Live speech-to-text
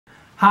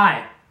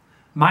Hi,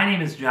 my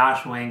name is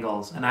Josh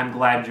Wangels, and I'm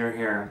glad you're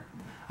here.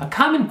 A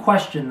common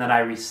question that I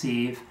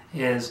receive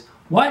is,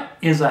 what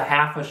is a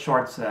HAFA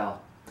short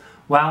sale?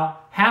 Well,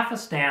 HAFA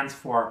stands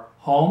for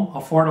Home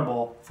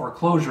Affordable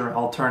Foreclosure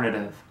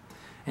Alternative,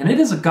 and it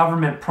is a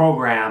government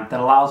program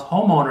that allows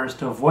homeowners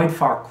to avoid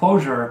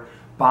foreclosure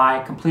by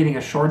completing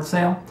a short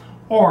sale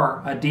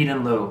or a deed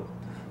in lieu.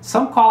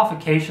 Some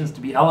qualifications to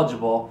be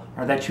eligible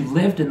are that you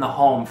lived in the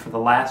home for the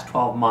last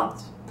 12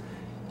 months.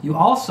 You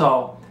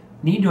also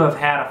need to have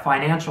had a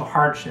financial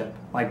hardship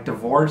like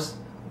divorce,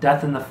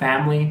 death in the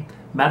family,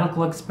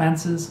 medical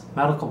expenses,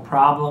 medical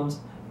problems,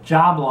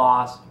 job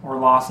loss, or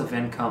loss of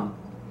income.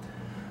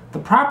 The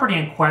property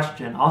in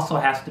question also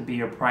has to be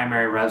your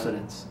primary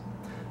residence.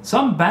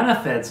 Some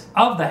benefits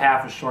of the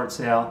HAFA short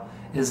sale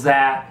is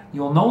that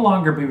you will no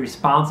longer be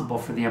responsible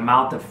for the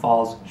amount that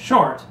falls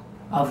short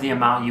of the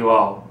amount you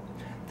owe.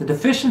 The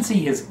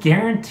deficiency is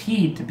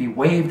guaranteed to be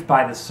waived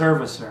by the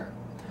servicer.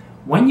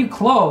 When you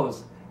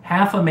close,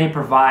 HAFA may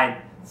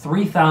provide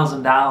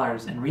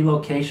 $3,000 in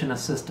relocation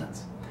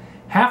assistance.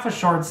 HAFA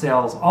short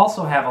sales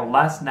also have a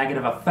less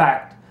negative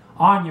effect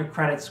on your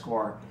credit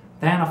score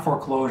than a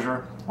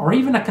foreclosure or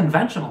even a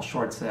conventional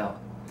short sale.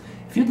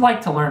 If you'd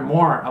like to learn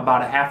more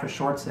about a HAFA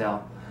short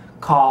sale,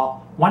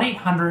 call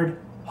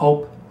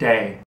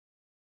 1-800-HOPE-DAY.